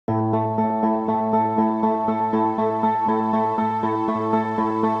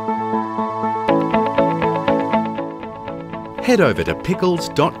head over to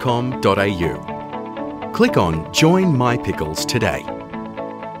pickles.com.au. Click on Join My Pickles today.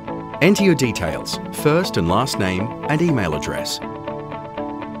 Enter your details, first and last name and email address.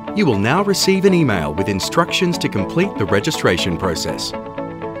 You will now receive an email with instructions to complete the registration process.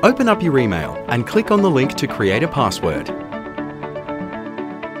 Open up your email and click on the link to create a password.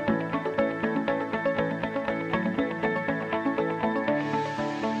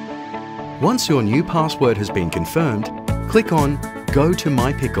 Once your new password has been confirmed, click on Go to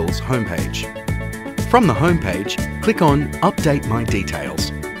My Pickles homepage. From the homepage, click on Update My Details.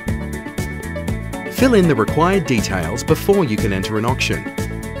 Fill in the required details before you can enter an auction.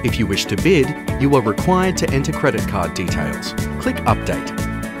 If you wish to bid, you are required to enter credit card details. Click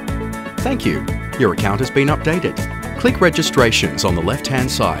Update. Thank you. Your account has been updated. Click Registrations on the left-hand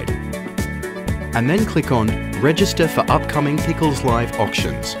side. And then click on Register for upcoming Pickles Live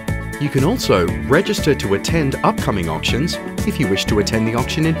auctions. You can also register to attend upcoming auctions if you wish to attend the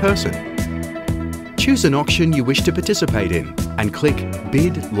auction in person. Choose an auction you wish to participate in and click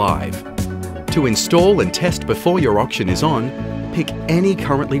Bid Live. To install and test before your auction is on, pick any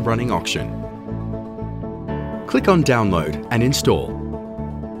currently running auction. Click on Download and install.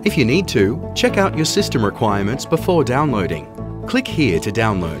 If you need to, check out your system requirements before downloading. Click here to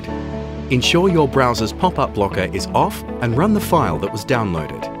download. Ensure your browser's pop-up blocker is off and run the file that was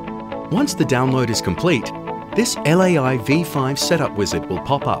downloaded. Once the download is complete, this LAI V5 setup wizard will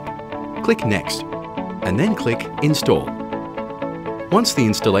pop up. Click Next, and then click Install. Once the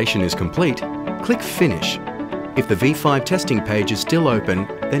installation is complete, click Finish. If the V5 testing page is still open,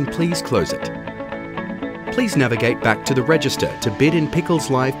 then please close it. Please navigate back to the Register to Bid in Pickles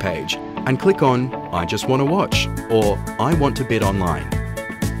Live page and click on I just want to watch or I want to bid online.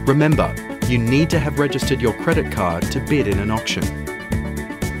 Remember, you need to have registered your credit card to bid in an auction.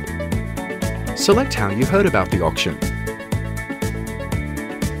 Select how you heard about the auction.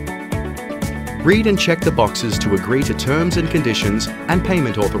 Read and check the boxes to agree to terms and conditions and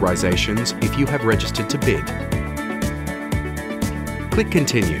payment authorizations if you have registered to bid. Click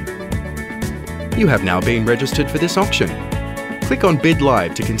Continue. You have now been registered for this auction. Click on Bid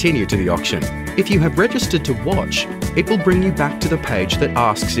Live to continue to the auction. If you have registered to watch, it will bring you back to the page that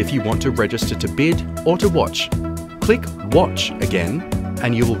asks if you want to register to bid or to watch. Click Watch again,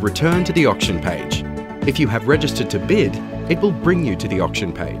 and you will return to the auction page. If you have registered to bid, it will bring you to the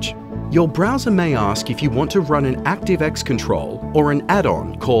auction page. Your browser may ask if you want to run an ActiveX control or an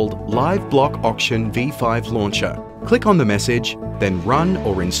add-on called Live Block Auction V5 Launcher. Click on the message, then run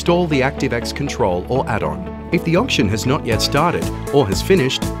or install the ActiveX control or add-on. If the auction has not yet started or has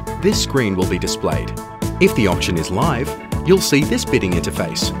finished, this screen will be displayed. If the auction is live, you'll see this bidding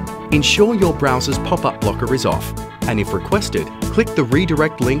interface. Ensure your browser's pop-up blocker is off, and if requested, click the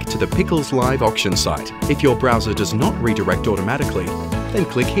redirect link to the Pickles Live auction site. If your browser does not redirect automatically, then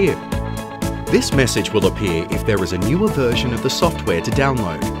click here. This message will appear if there is a newer version of the software to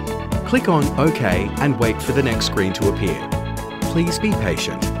download. Click on OK and wait for the next screen to appear. Please be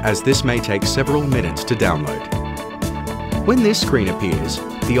patient, as this may take several minutes to download. When this screen appears,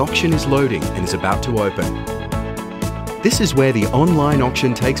 the auction is loading and is about to open. This is where the online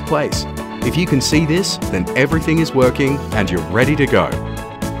auction takes place. If you can see this, then everything is working and you're ready to go.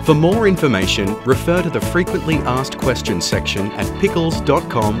 For more information, refer to the Frequently Asked Questions section at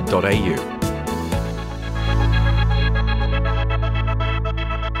pickles.com.au.